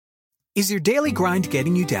Is your daily grind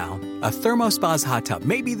getting you down? A ThermoSpa's hot tub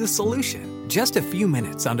may be the solution. Just a few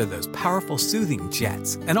minutes under those powerful soothing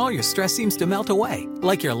jets, and all your stress seems to melt away,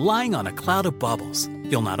 like you're lying on a cloud of bubbles.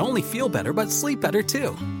 You'll not only feel better, but sleep better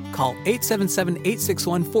too. Call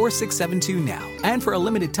 877-861-4672 now, and for a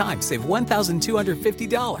limited time, save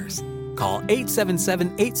 $1,250. Call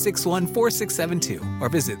 877-861-4672 or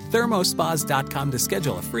visit thermospas.com to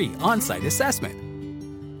schedule a free on-site assessment.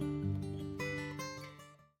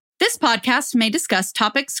 This podcast may discuss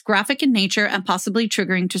topics graphic in nature and possibly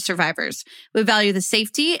triggering to survivors. We value the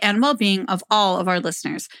safety and well-being of all of our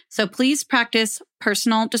listeners, so please practice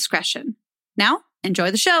personal discretion. Now,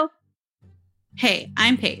 enjoy the show. Hey,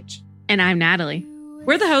 I'm Paige. And I'm Natalie.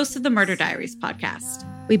 We're the hosts of the Murder Diaries podcast.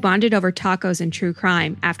 We bonded over tacos and true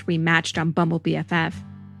crime after we matched on Bumble BFF.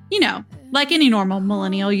 You know, like any normal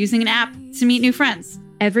millennial using an app to meet new friends.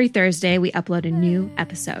 Every Thursday, we upload a new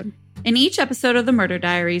episode. In each episode of the Murder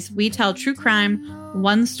Diaries, we tell true crime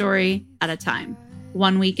one story at a time.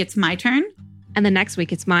 One week it's my turn, and the next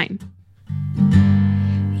week it's mine.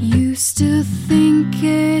 You still think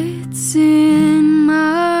it's in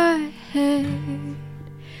my head,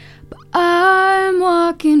 but I'm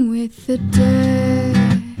walking with the dead.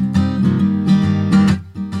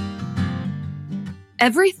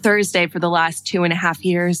 Every Thursday for the last 2.5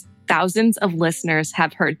 years, thousands of listeners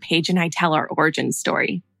have heard Paige and I tell our origin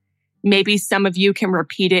story. Maybe some of you can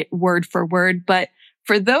repeat it word for word, but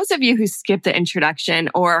for those of you who skipped the introduction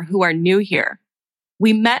or who are new here,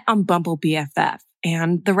 we met on Bumble BFF,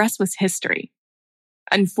 and the rest was history.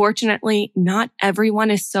 Unfortunately, not everyone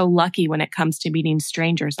is so lucky when it comes to meeting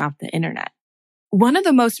strangers off the internet. One of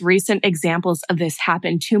the most recent examples of this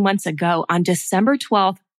happened 2 months ago on December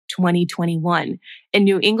 12th, 2021, in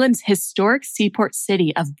New England's historic seaport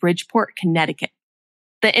city of Bridgeport, Connecticut.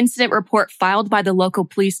 The incident report filed by the local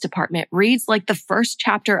police department reads like the first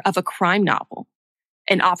chapter of a crime novel.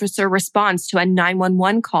 An officer responds to a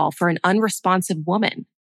 911 call for an unresponsive woman.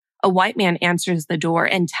 A white man answers the door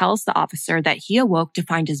and tells the officer that he awoke to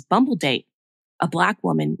find his Bumble date, a black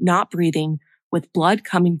woman not breathing with blood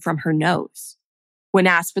coming from her nose. When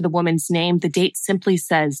asked for the woman's name, the date simply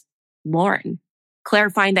says Lauren,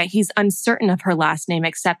 clarifying that he's uncertain of her last name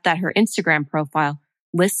except that her Instagram profile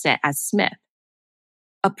lists it as Smith.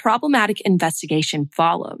 A problematic investigation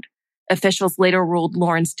followed. Officials later ruled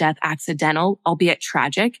Lauren's death accidental, albeit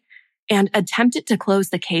tragic, and attempted to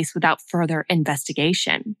close the case without further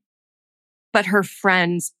investigation. But her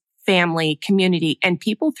friends, family, community, and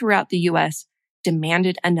people throughout the U.S.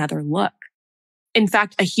 demanded another look. In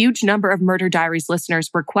fact, a huge number of Murder Diaries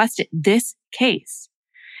listeners requested this case.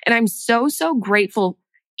 And I'm so grateful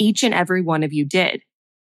each and every one of you did.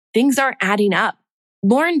 Things aren't adding up.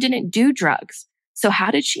 Lauren didn't do drugs. So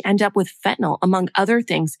how did she end up with fentanyl, among other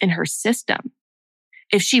things, in her system?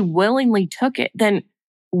 If she willingly took it, then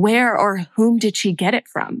where or whom did she get it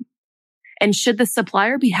from? And should the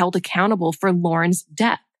supplier be held accountable for Lauren's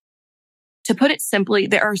death? To put it simply,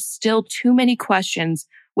 there are still too many questions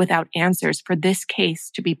without answers for this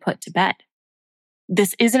case to be put to bed.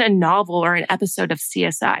 This isn't a novel or an episode of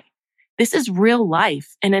CSI. This is real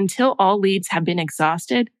life, and until all leads have been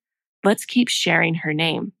exhausted, let's keep sharing her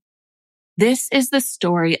name. This is the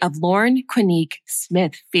story of Lauren Quinique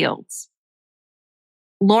Smith Fields.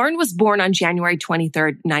 Lauren was born on January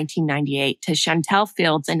 23rd, 1998 to Chantel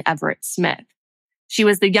Fields and Everett Smith. She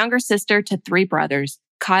was the younger sister to 3 brothers,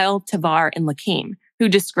 Kyle, Tavar, and Lakeem, who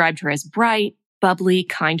described her as bright, bubbly,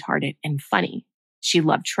 kind-hearted, and funny. She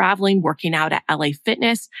loved traveling, working out at LA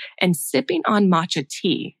Fitness, and sipping on matcha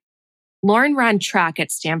tea. Lauren ran track at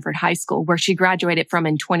Stanford High School, where she graduated from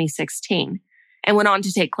in 2016. And went on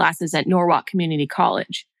to take classes at Norwalk Community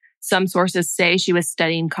College. Some sources say she was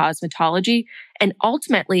studying cosmetology and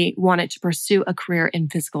ultimately wanted to pursue a career in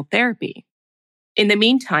physical therapy. In the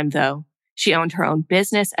meantime, though, she owned her own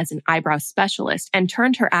business as an eyebrow specialist and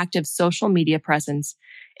turned her active social media presence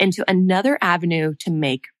into another avenue to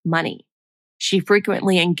make money. She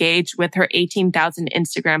frequently engaged with her 18,000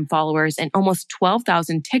 Instagram followers and almost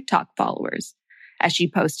 12,000 TikTok followers, as she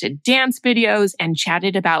posted dance videos and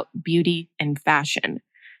chatted about beauty and fashion.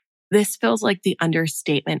 This feels like the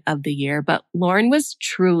understatement of the year, but Lauren was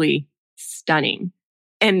truly stunning.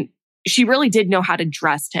 And she really did know how to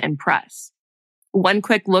dress to impress. One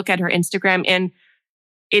quick look at her Instagram, and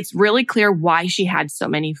it's really clear why she had so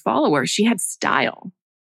many followers. She had style.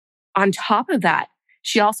 On top of that,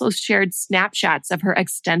 she also shared snapshots of her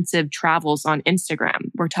extensive travels on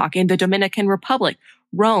Instagram. We're talking the Dominican Republic,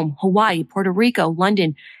 Rome, Hawaii, Puerto Rico,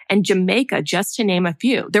 London, and Jamaica, just to name a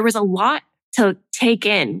few. There was a lot to take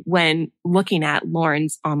in when looking at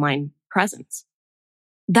Lauren's online presence.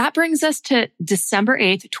 That brings us to December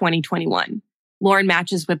 8th, 2021. Lauren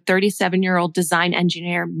matches with 37-year-old design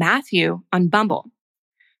engineer Matthew on Bumble.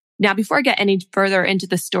 Now, before I get any further into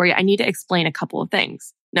the story, I need to explain a couple of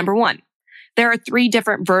things. Number one, there are 3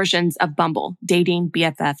 different versions of Bumble: dating,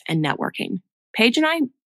 BFF, and networking. Paige and I,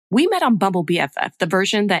 we met on Bumble BFF, the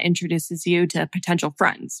version that introduces you to potential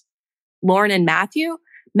friends. Lauren and Matthew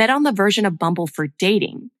met on the version of Bumble for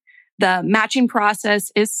dating. The matching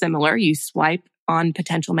process is similar. You swipe on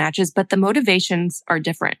potential matches, but the motivations are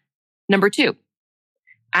different. Number 2,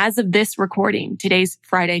 as of this recording, today's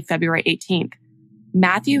Friday, February 18th,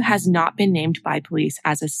 Matthew has not been named by police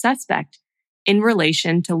as a suspect in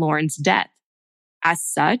relation to Lauren's death. As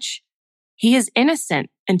such, he is innocent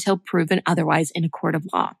until proven otherwise in a court of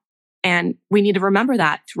law. And we need to remember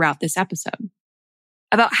that throughout this episode.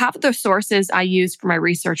 About half of the sources I used for my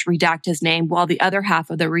research redact his name, while the other half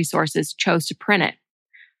of the resources chose to print it.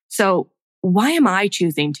 So why am I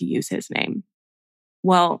choosing to use his name?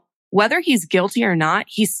 Well, whether he's guilty or not,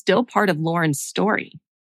 he's still part of Lauren's story.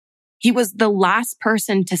 He was the last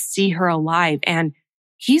person to see her alive, and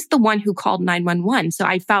he's the one who called 911. So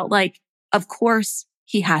I felt like, of course,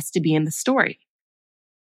 he has to be in the story.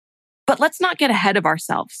 But let's not get ahead of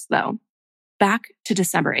ourselves, though. Back to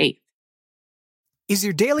December 8th. Is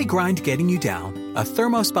your daily grind getting you down? A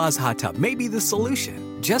ThermoSpa's hot tub may be the solution.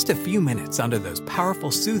 Just a few minutes under those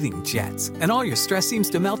powerful soothing jets, and all your stress seems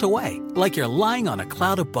to melt away, like you're lying on a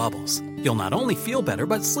cloud of bubbles. You'll not only feel better,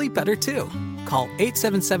 but sleep better too. Call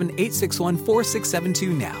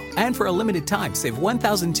 877-861-4672 now, and for a limited time, save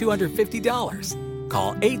 $1,250.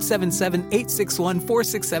 Call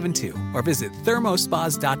 877-861-4672 or visit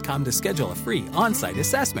thermospas.com to schedule a free on-site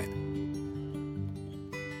assessment.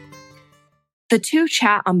 The two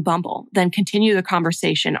chat on Bumble, then continue the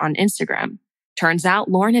conversation on Instagram. Turns out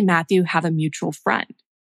Lauren and Matthew have a mutual friend.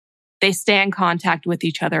 They stay in contact with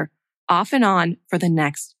each other off and on for the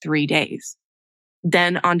next 3 days.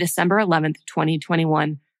 Then on December 11th,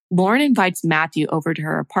 2021, Lauren invites Matthew over to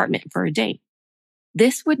her apartment for a date.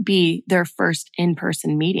 This would be their first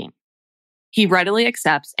in-person meeting. He readily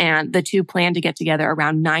accepts, and the two plan to get together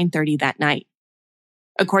around 9:30 that night.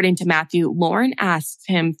 According to Matthew, Lauren asks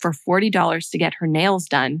him for $40 to get her nails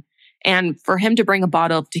done and for him to bring a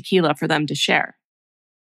bottle of tequila for them to share.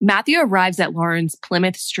 Matthew arrives at Lauren's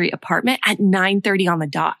Plymouth Street apartment at 9:30 on the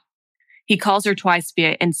dot. He calls her twice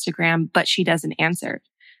via Instagram, but she doesn't answer.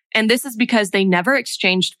 And this is because they never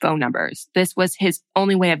exchanged phone numbers. This was his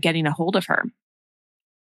only way of getting a hold of her.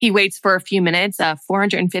 He waits for a few minutes, a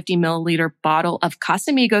 450 milliliter bottle of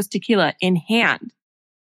Casamigos tequila in hand,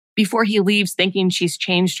 before he leaves thinking she's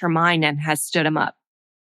changed her mind and has stood him up.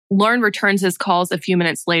 Lauren returns his calls a few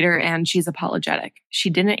minutes later and she's apologetic. She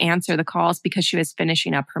didn't answer the calls because she was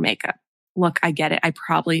finishing up her makeup. Look, I get it. I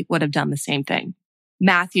probably would have done the same thing.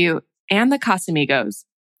 Matthew and the Casamigos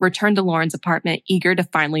return to Lauren's apartment, eager to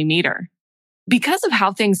finally meet her. Because of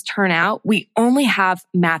how things turn out, we only have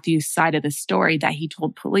Matthew's side of the story that he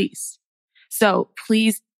told police. So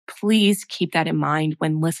please keep that in mind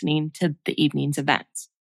when listening to the evening's events.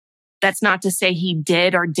 That's not to say he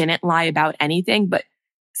did or didn't lie about anything, but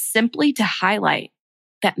simply to highlight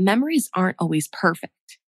that memories aren't always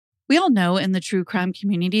perfect. We all know in the true crime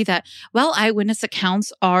community that while eyewitness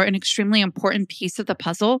accounts are an extremely important piece of the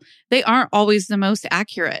puzzle, they aren't always the most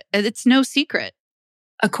accurate. It's no secret.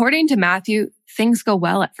 According to Matthew, things go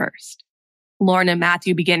well at first. Lauren and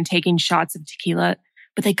Matthew begin taking shots of tequila,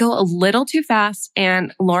 but they go a little too fast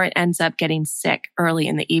and Lauren ends up getting sick early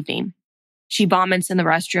in the evening. She vomits in the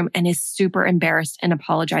restroom and is super embarrassed and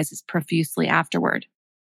apologizes profusely afterward.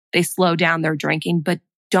 They slow down their drinking, but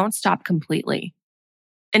don't stop completely.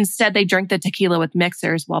 Instead, they drink the tequila with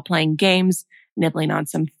mixers while playing games, nibbling on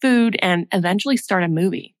some food, and eventually start a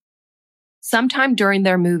movie. Sometime during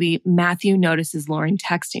their movie, Matthew notices Lauren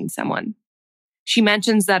texting someone. She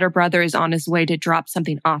mentions that her brother is on his way to drop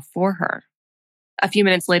something off for her. A few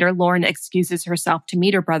minutes later, Lauren excuses herself to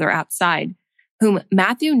meet her brother outside, whom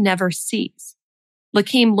Matthew never sees.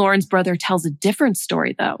 Lakeem, Lauren's brother, tells a different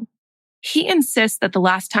story, though. He insists that the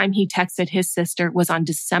last time he texted his sister was on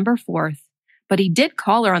December 4th, but he did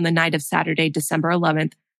call her on the night of Saturday, December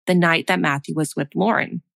 11th, the night that Matthew was with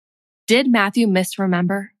Lauren. Did Matthew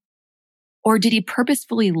misremember? Or did he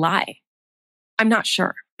purposefully lie? I'm not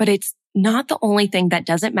sure, but it's not the only thing that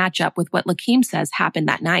doesn't match up with what Lakeem says happened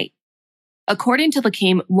that night. According to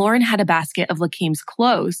Lakeem, Lauren had a basket of Lakeem's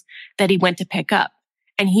clothes that he went to pick up,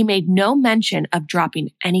 and he made no mention of dropping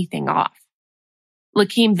anything off.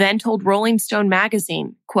 Lakeem then told Rolling Stone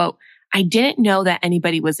magazine, quote, "I didn't know that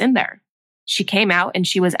anybody was in there. She came out and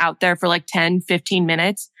she was out there for like 10, 15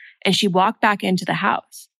 minutes, and she walked back into the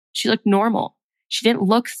house. She looked normal. She didn't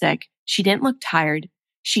look sick. She didn't look tired.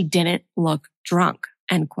 She didn't look drunk,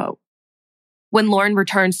 end quote. When Lauren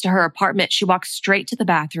returns to her apartment, she walks straight to the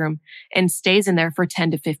bathroom and stays in there for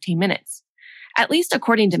 10 to 15 minutes. At least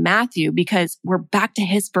according to Matthew, because we're back to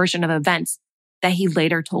his version of events that he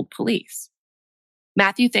later told police.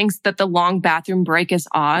 Matthew thinks that the long bathroom break is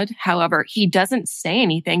odd. However, he doesn't say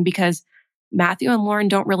anything because Matthew and Lauren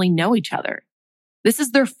don't really know each other. This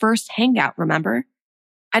is their first hangout, remember?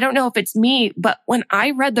 I don't know if it's me, but when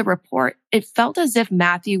I read the report, it felt as if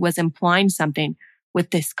Matthew was implying something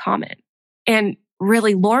with this comment. And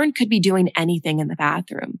really, Lauren could be doing anything in the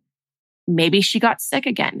bathroom. Maybe she got sick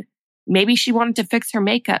again. Maybe she wanted to fix her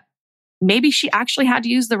makeup. Maybe she actually had to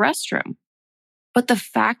use the restroom. But the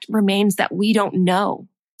fact remains that we don't know.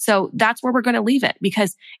 So that's where we're going to leave it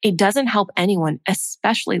because it doesn't help anyone,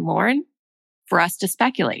 especially Lauren, for us to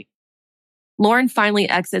speculate. Lauren finally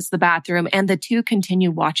exits the bathroom and the two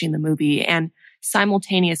continue watching the movie and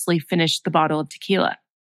simultaneously finish the bottle of tequila.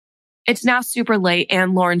 It's now super late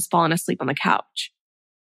and Lauren's fallen asleep on the couch.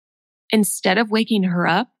 Instead of waking her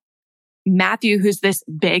up, Matthew, who's this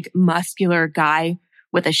big, muscular guy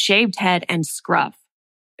with a shaved head and scruff,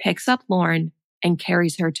 picks up Lauren and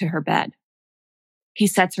carries her to her bed. He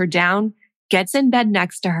sets her down, gets in bed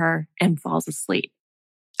next to her, and falls asleep.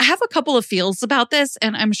 I have a couple of feels about this,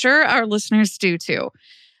 and I'm sure our listeners do too.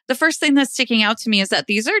 The first thing that's sticking out to me is that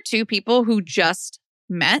these are two people who just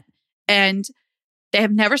met and they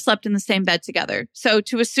have never slept in the same bed together. So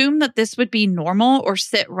to assume that this would be normal or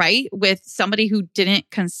sit right with somebody who didn't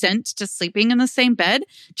consent to sleeping in the same bed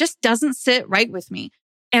just doesn't sit right with me.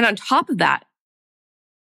 And on top of that,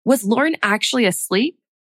 was Lauren actually asleep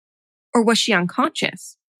or was she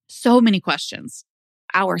unconscious? So many questions.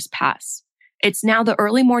 Hours pass. It's now the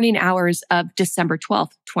early morning hours of December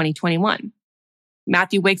 12th, 2021.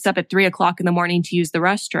 Matthew wakes up at 3:00 in the morning to use the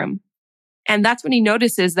restroom. And that's when he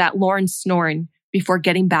notices that Lauren's snoring before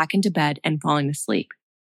getting back into bed and falling asleep.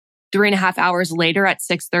 3.5 hours later at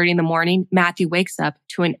 6:30 in the morning, Matthew wakes up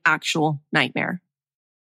to an actual nightmare.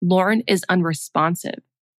 Lauren is unresponsive.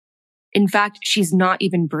 In fact, she's not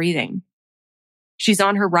even breathing. She's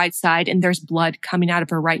on her right side and there's blood coming out of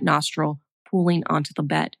her right nostril, pooling onto the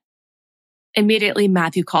bed. Immediately,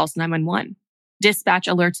 Matthew calls 911. Dispatch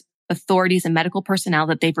alerts authorities and medical personnel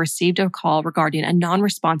that they've received a call regarding a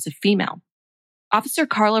non-responsive female. Officer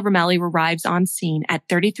Carla Romelli arrives on scene at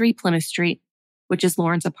 33 Plymouth Street, which is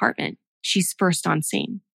Lauren's apartment. She's first on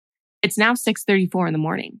scene. It's now 6:34 in the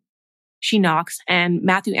morning. She knocks and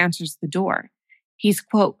Matthew answers the door. He's,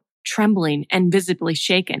 quote, trembling and visibly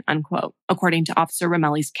shaken, unquote, according to Officer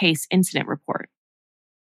Romelli's case incident report.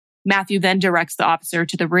 Matthew then directs the officer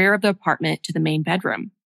to the rear of the apartment to the main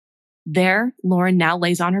bedroom. There, Lauren now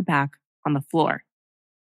lays on her back on the floor.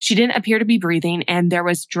 She didn't appear to be breathing, and there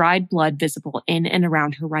was dried blood visible in and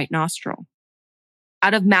around her right nostril.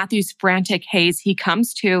 Out of Matthew's frantic haze, he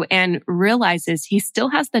comes to and realizes he still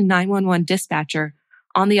has the 911 dispatcher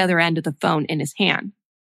on the other end of the phone in his hand.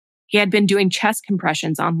 He had been doing chest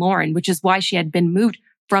compressions on Lauren, which is why she had been moved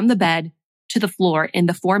from the bed to the floor in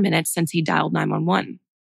the 4 minutes since he dialed 911.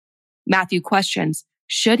 Matthew questions,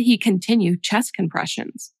 should he continue chest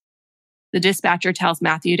compressions? The dispatcher tells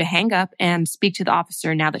Matthew to hang up and speak to the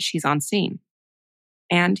officer now that she's on scene.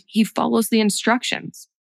 And he follows the instructions.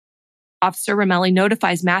 Officer Romelli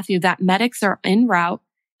notifies Matthew that medics are en route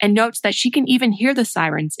and notes that she can even hear the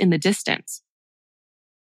sirens in the distance.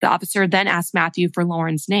 The officer then asks Matthew for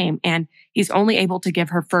Lauren's name, and he's only able to give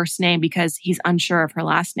her first name because he's unsure of her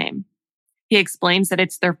last name. He explains that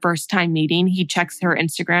it's their first time meeting. He checks her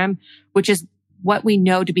Instagram, which is what we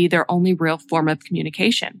know to be their only real form of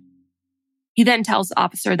communication. He then tells the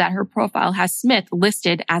officer that her profile has Smith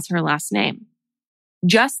listed as her last name.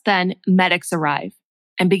 Just then, medics arrive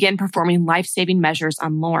and begin performing life-saving measures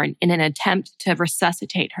on Lauren in an attempt to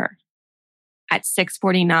resuscitate her. At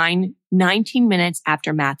 6:49, 19 minutes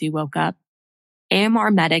after Matthew woke up,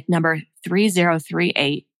 AMR medic number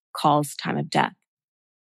 3038 calls time of death.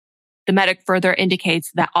 The medic further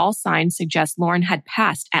indicates that all signs suggest Lauren had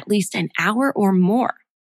passed at least an hour or more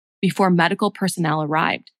before medical personnel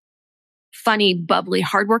arrived. Funny, bubbly,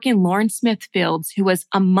 hardworking Lauren Smith Fields, who was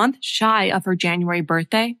a month shy of her January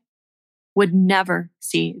birthday, would never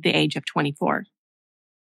see the age of 24.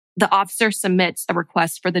 The officer submits a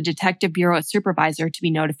request for the Detective Bureau supervisor to be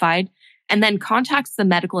notified and then contacts the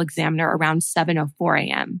medical examiner around 7:04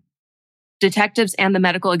 a.m. Detectives and the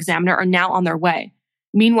medical examiner are now on their way.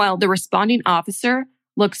 Meanwhile, the responding officer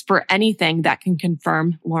looks for anything that can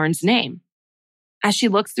confirm Lauren's name. As she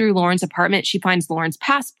looks through Lauren's apartment, she finds Lauren's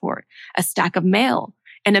passport, a stack of mail,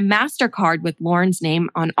 and a MasterCard with Lauren's name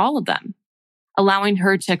on all of them. allowing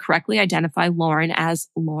her to correctly identify Lauren as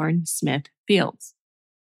Lauren Smith Fields.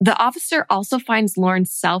 The officer also finds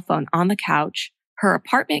Lauren's cell phone on the couch, her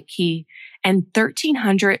apartment key, and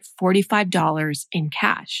 $1,345 in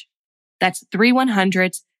cash. That's 3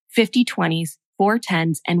 100s, 50 20s, 4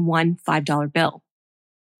 10s, and 1 $5 bill.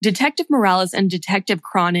 Detective Morales and Detective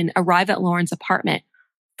Cronin arrive at Lauren's apartment,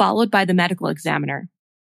 followed by the medical examiner.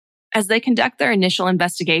 As they conduct their initial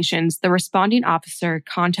investigations, the responding officer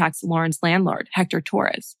contacts Lauren's landlord, Hector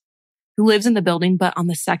Torres, who lives in the building but on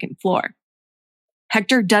the second floor.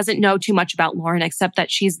 Hector doesn't know too much about Lauren except that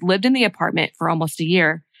she's lived in the apartment for almost a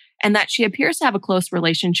year and that she appears to have a close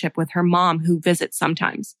relationship with her mom who visits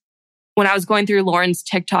sometimes. When I was going through Lauren's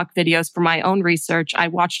TikTok videos for my own research, I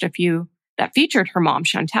watched a few that featured her mom,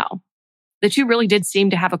 Chantel. The two really did seem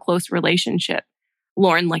to have a close relationship.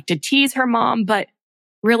 Lauren liked to tease her mom, but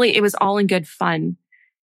really it was all in good fun.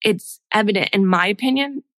 It's evident, in my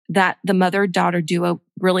opinion, that the mother-daughter duo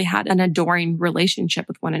really had an adoring relationship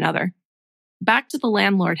with one another. Back to the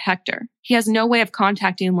landlord, Hector. He has no way of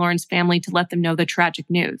contacting Lauren's family to let them know the tragic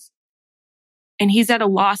news. And he's at a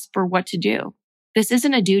loss for what to do. This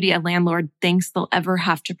isn't a duty a landlord thinks they'll ever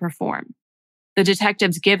have to perform. The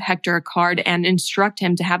detectives give Hector a card and instruct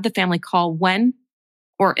him to have the family call when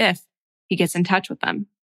or if he gets in touch with them.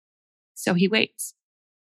 So he waits.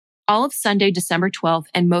 All of Sunday, December 12th,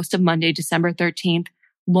 and most of Monday, December 13th,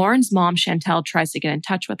 Lauren's mom, Chantel, tries to get in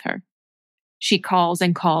touch with her. She calls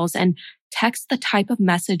and texts the type of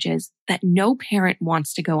messages that no parent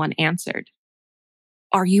wants to go unanswered.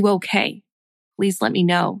 Are you okay? Please let me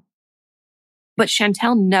know. But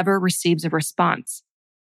Chantel never receives a response.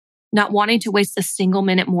 Not wanting to waste a single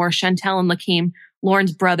minute more, Chantel and Lakeem,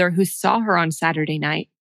 Lauren's brother who saw her on Saturday night,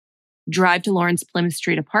 drive to Lauren's Plymouth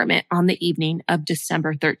Street apartment on the evening of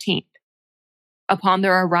December 13th. Upon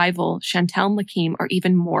their arrival, Chantel and Lakeem are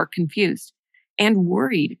even more confused and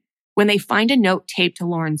worried when they find a note taped to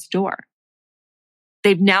Lauren's door.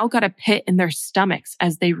 They've now got a pit in their stomachs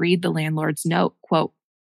as they read the landlord's note, quote,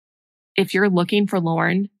 "If you're looking for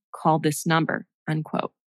Lauren, call this number,"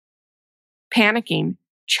 unquote. Panicking,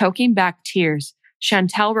 choking back tears,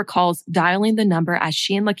 Chantel recalls dialing the number as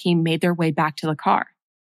she and Lakeem made their way back to the car.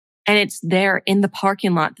 And it's there in the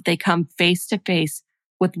parking lot that they come face to face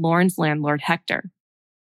with Lauren's landlord, Hector.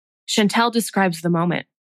 Chantel describes the moment.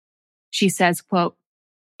 She says, quote,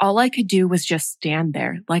 "All I could do was just stand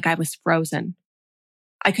there like I was frozen.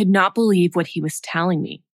 I could not believe what he was telling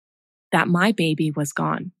me, that my baby was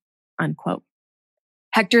gone," unquote.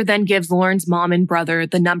 Hector then gives Lauren's mom and brother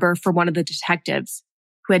the number for one of the detectives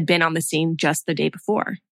who had been on the scene just the day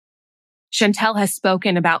before. Chantel has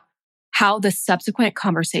spoken about how the subsequent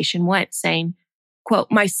conversation went, saying,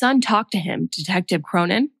 quote, "My son talked to him, Detective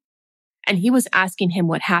Cronin, and he was asking him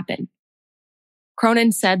what happened.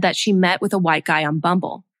 Cronin said that she met with a white guy on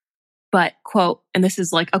Bumble, but, quote," and this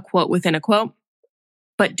is like a quote within a quote,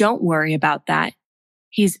 "but don't worry about that.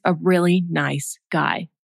 He's a really nice guy."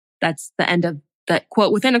 That's the end of the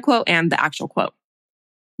quote within a quote and the actual quote.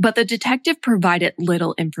 But the detective provided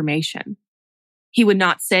little information. He would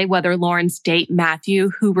not say whether Lauren's date, Matthew,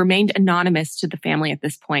 who remained anonymous to the family at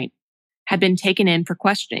this point, had been taken in for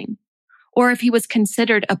questioning, or if he was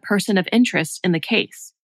considered a person of interest in the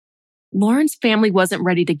case. Lauren's family wasn't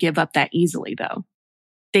ready to give up that easily, though.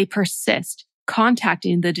 They persist,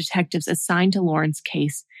 contacting the detectives assigned to Lauren's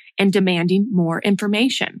case and demanding more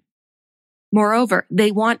information. Moreover,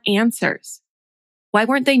 they want answers. Why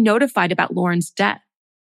weren't they notified about Lauren's death?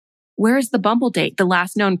 Where is the Bumble date, the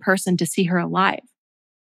last known person to see her alive?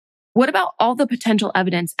 What about all the potential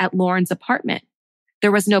evidence at Lauren's apartment?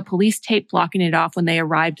 There was no police tape blocking it off when they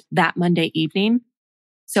arrived that Monday evening,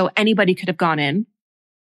 so anybody could have gone in.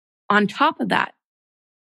 On top of that,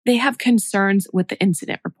 they have concerns with the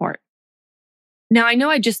incident report. Now, I know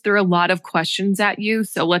I just threw a lot of questions at you,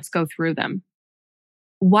 so let's go through them.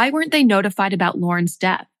 Why weren't they notified about Lauren's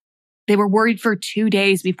death? They were worried for 2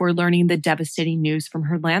 days before learning the devastating news from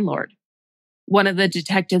her landlord. One of the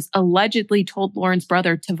detectives allegedly told Lauren's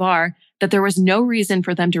brother, Tavar, that there was no reason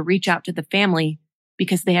for them to reach out to the family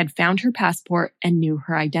because they had found her passport and knew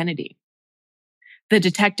her identity. The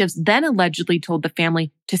detectives then allegedly told the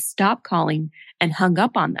family to stop calling and hung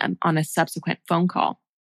up on them on a subsequent phone call.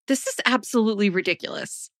 This is absolutely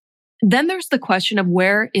ridiculous. Then there's the question of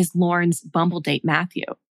where is Lauren's Bumble date, Matthew,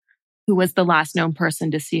 who was the last known person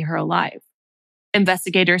to see her alive.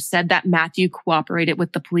 Investigators said that Matthew cooperated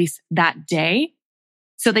with the police that day,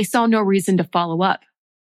 so they saw no reason to follow up.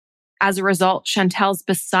 As a result, Chantel's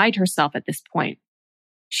beside herself at this point.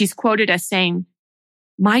 She's quoted as saying,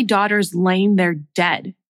 "My daughter's laying there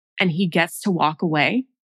dead, and he gets to walk away."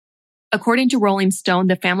 According to Rolling Stone,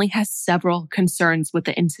 the family has several concerns with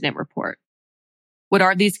the incident report. What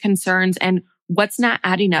are these concerns and what's not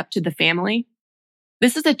adding up to the family?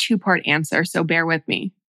 This is a two-part answer, so bear with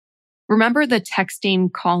me. Remember the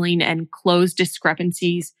texting, calling, and closed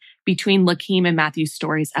discrepancies between Lakeem and Matthew's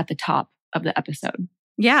stories at the top of the episode?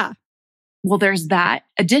 Yeah. Well, there's that.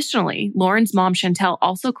 Additionally, Lauren's mom, Chantel,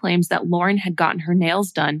 also claims that Lauren had gotten her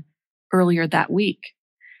nails done earlier that week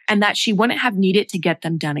and that she wouldn't have needed to get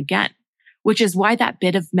them done again, which is why that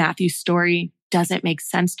bit of Matthew's story doesn't make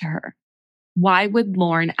sense to her. Why would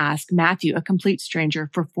Lauren ask Matthew, a complete stranger,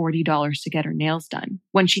 for $40 to get her nails done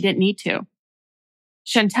when she didn't need to?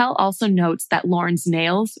 Chantel also notes that Lauren's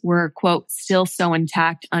nails were, quote, still so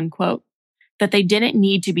intact, unquote, that they didn't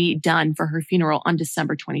need to be done for her funeral on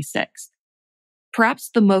December 26th. Perhaps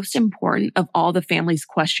the most important of all the family's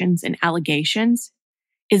questions and allegations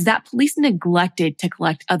is that police neglected to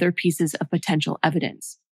collect other pieces of potential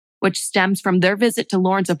evidence, which stems from their visit to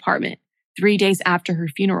Lauren's apartment 3 days after her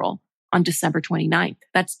funeral on December 29th.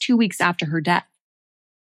 That's 2 weeks after her death.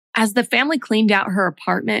 As the family cleaned out her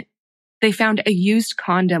apartment, they found a used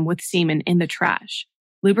condom with semen in the trash,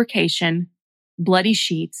 lubrication, bloody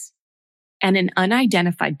sheets, and an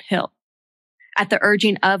unidentified pill. At the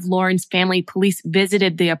urging of Lauren's family, police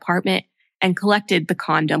visited the apartment and collected the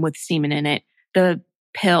condom with semen in it, the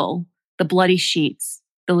pill, the bloody sheets,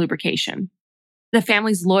 the lubrication. The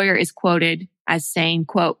family's lawyer is quoted as saying,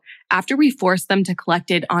 quote, after we forced them to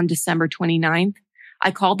collect it on December 29th,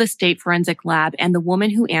 I called the state forensic lab and the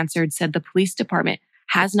woman who answered said the police department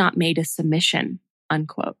has not made a submission,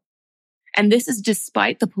 unquote. And this is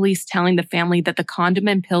despite the police telling the family that the condom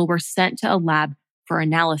and pill were sent to a lab for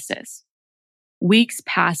analysis. Weeks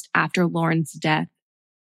passed after Lauren's death,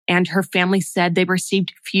 and her family said they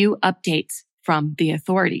received few updates from the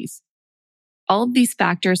authorities. All of these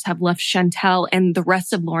factors have left Chantel and the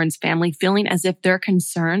rest of Lauren's family feeling as if their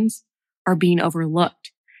concerns are being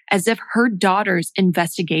overlooked, as if her daughter's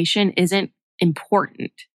investigation isn't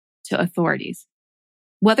important to authorities.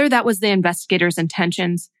 Whether that was the investigators'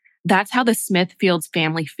 intentions, that's how the Smithfields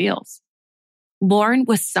family feels. Lauren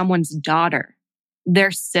was someone's daughter,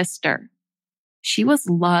 their sister. She was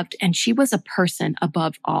loved and she was a person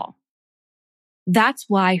above all. That's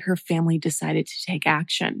why her family decided to take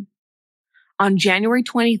action. On January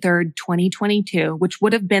 23rd, 2022, which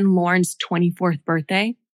would have been Lauren's 24th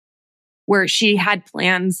birthday, where she had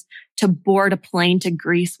plans to board a plane to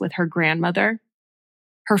Greece with her grandmother,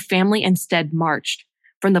 her family instead marched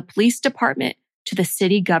from the police department to the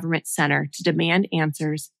city government center to demand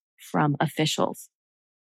answers from officials.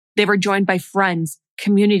 They were joined by friends,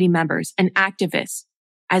 community members, and activists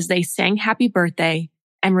as they sang happy birthday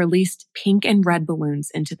and released pink and red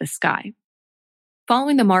balloons into the sky.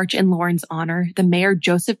 Following the march in Lauren's honor, the mayor,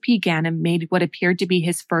 Joseph P. Ganim, made what appeared to be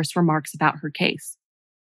his first remarks about her case.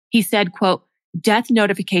 He said, quote, death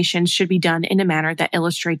notifications should be done in a manner that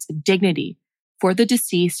illustrates dignity for the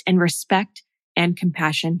deceased and respect and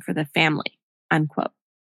compassion for the family, unquote.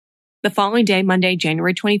 The following day, Monday,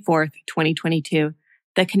 January 24th, 2022,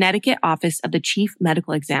 the Connecticut Office of the Chief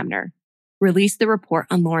Medical Examiner released the report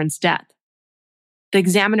on Lauren's death. The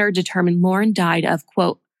examiner determined Lauren died of,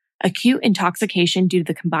 quote, acute intoxication due to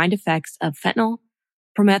the combined effects of fentanyl,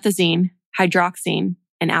 promethazine, hydroxine,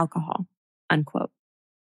 and alcohol, unquote.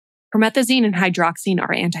 Promethazine and hydroxine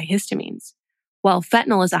are antihistamines, while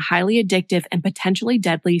fentanyl is a highly addictive and potentially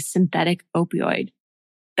deadly synthetic opioid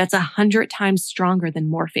that's 100 times stronger than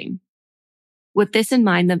morphine. With this in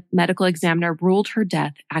mind, the medical examiner ruled her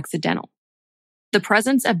death accidental. The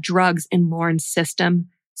presence of drugs in Lauren's system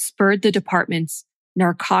spurred the department's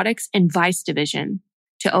Narcotics and Vice Division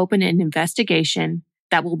to open an investigation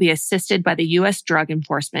that will be assisted by the U.S. Drug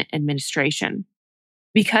Enforcement Administration.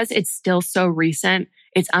 Because it's still so recent,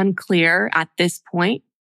 it's unclear at this point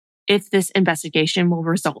if this investigation will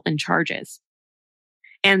result in charges.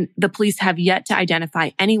 And the police have yet to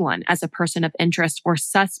identify anyone as a person of interest or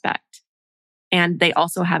suspect. And they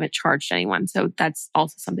also haven't charged anyone. So that's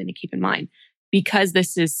also something to keep in mind. Because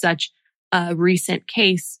this is such a recent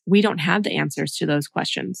case, we don't have the answers to those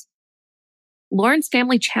questions. Lauren's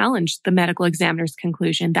family challenged the medical examiner's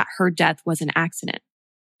conclusion that her death was an accident.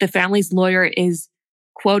 The family's lawyer is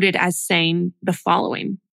quoted as saying the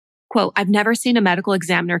following, quote, I've never seen a medical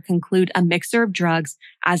examiner conclude a mixture of drugs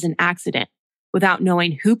as an accident without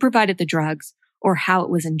knowing who provided the drugs or how it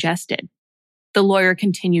was ingested. The lawyer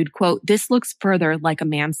continued, quote, this looks further like a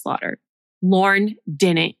manslaughter. Lauren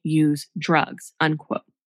didn't use drugs, unquote.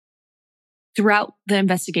 Throughout the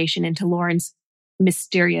investigation into Lauren's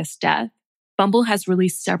mysterious death, Bumble has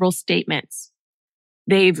released several statements.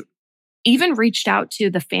 They've even reached out to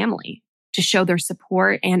the family to show their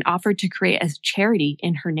support and offered to create a charity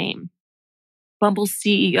in her name. Bumble's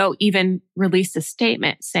CEO even released a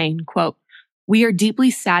statement saying, quote, "We are deeply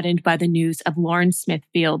saddened by the news of Lauren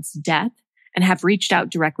Smithfield's death and have reached out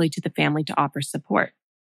directly to the family to offer support.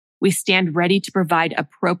 We stand ready to provide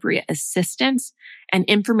appropriate assistance and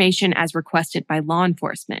information as requested by law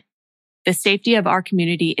enforcement. The safety of our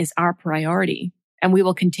community is our priority, and we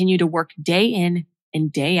will continue to work day in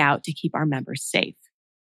and day out to keep our members safe.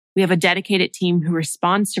 We have a dedicated team who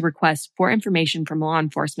responds to requests for information from law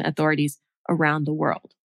enforcement authorities around the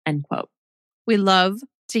world." End quote. We love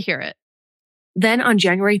to hear it. Then on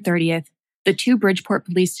January 30th, the 2 Bridgeport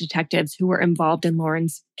police detectives who were involved in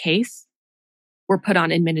Lauren's case were put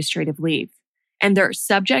on administrative leave, and they're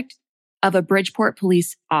subject of a Bridgeport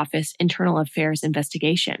Police Office internal affairs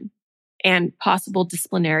investigation and possible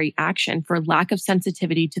disciplinary action for lack of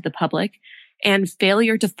sensitivity to the public and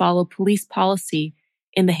failure to follow police policy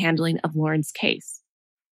in the handling of Lauren's case.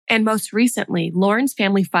 And most recently, Lauren's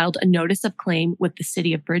family filed a notice of claim with the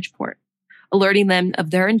city of Bridgeport, alerting them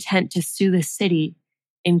of their intent to sue the city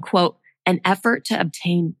in, quote, "an effort to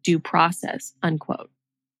obtain due process," unquote.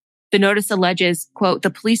 The notice alleges, quote, "the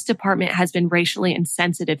police department has been racially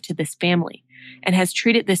insensitive to this family and has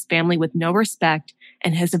treated this family with no respect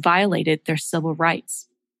and has violated their civil rights."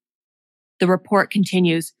 The report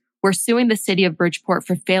continues, "We're suing the city of Bridgeport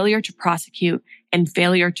for failure to prosecute and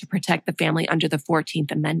failure to protect the family under the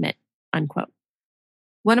 14th Amendment," unquote.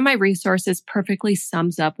 One of my resources perfectly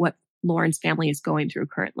sums up what Lauren's family is going through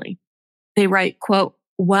currently. They write, quote,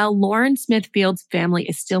 "While Lauren Smithfield's family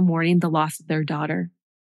is still mourning the loss of their daughter,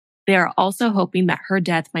 they are also hoping that her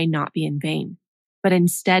death might not be in vain, but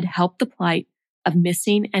instead help the plight of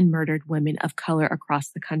missing and murdered women of color across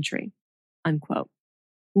the country," unquote.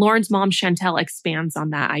 Lauren's mom, Chantel, expands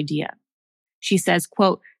on that idea. She says,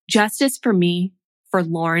 quote, "Justice for me, for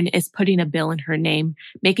Lauren, is putting a bill in her name,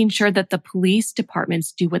 making sure that the police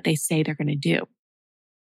departments do what they say they're going to do.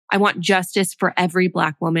 I want justice for every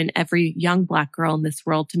Black woman, every young Black girl in this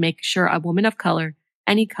world, to make sure a woman of color,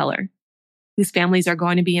 any color, whose families are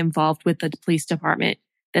going to be involved with the police department,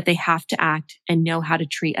 that they have to act and know how to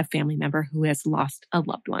treat a family member who has lost a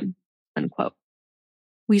loved one," unquote.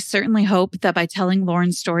 We certainly hope that by telling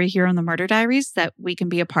Lauren's story here on the Murder Diaries, that we can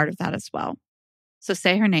be a part of that as well. So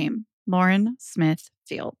say her name, Lauren Smith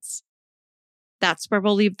Fields. That's where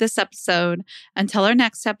we'll leave this episode. Until our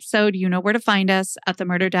next episode, you know where to find us at the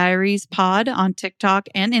Murder Diaries Pod on TikTok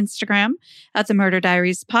and Instagram, at the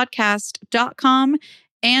murderdiariespodcast.com,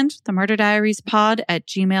 and the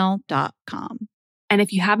murderdiariespod@gmail.com. And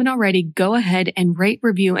if you haven't already, go ahead and rate,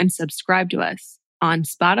 review, and subscribe to us on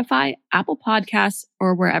Spotify, Apple Podcasts,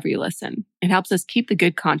 or wherever you listen. It helps us keep the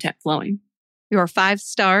good content flowing. Your 5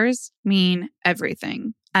 stars mean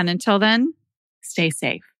everything. And until then, stay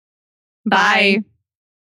safe. Bye.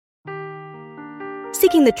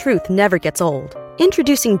 Seeking the truth never gets old.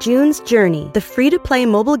 Introducing June's Journey, the free-to-play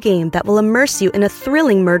mobile game that will immerse you in a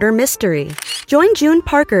thrilling murder mystery. Join June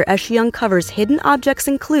Parker as she uncovers hidden objects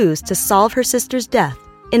and clues to solve her sister's death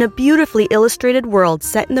in a beautifully illustrated world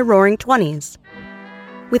set in the Roaring 20s.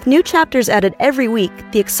 With new chapters added every week,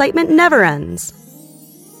 the excitement never ends.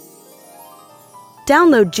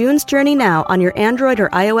 Download June's Journey now on your Android or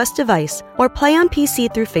iOS device, or play on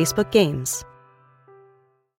PC through Facebook Games.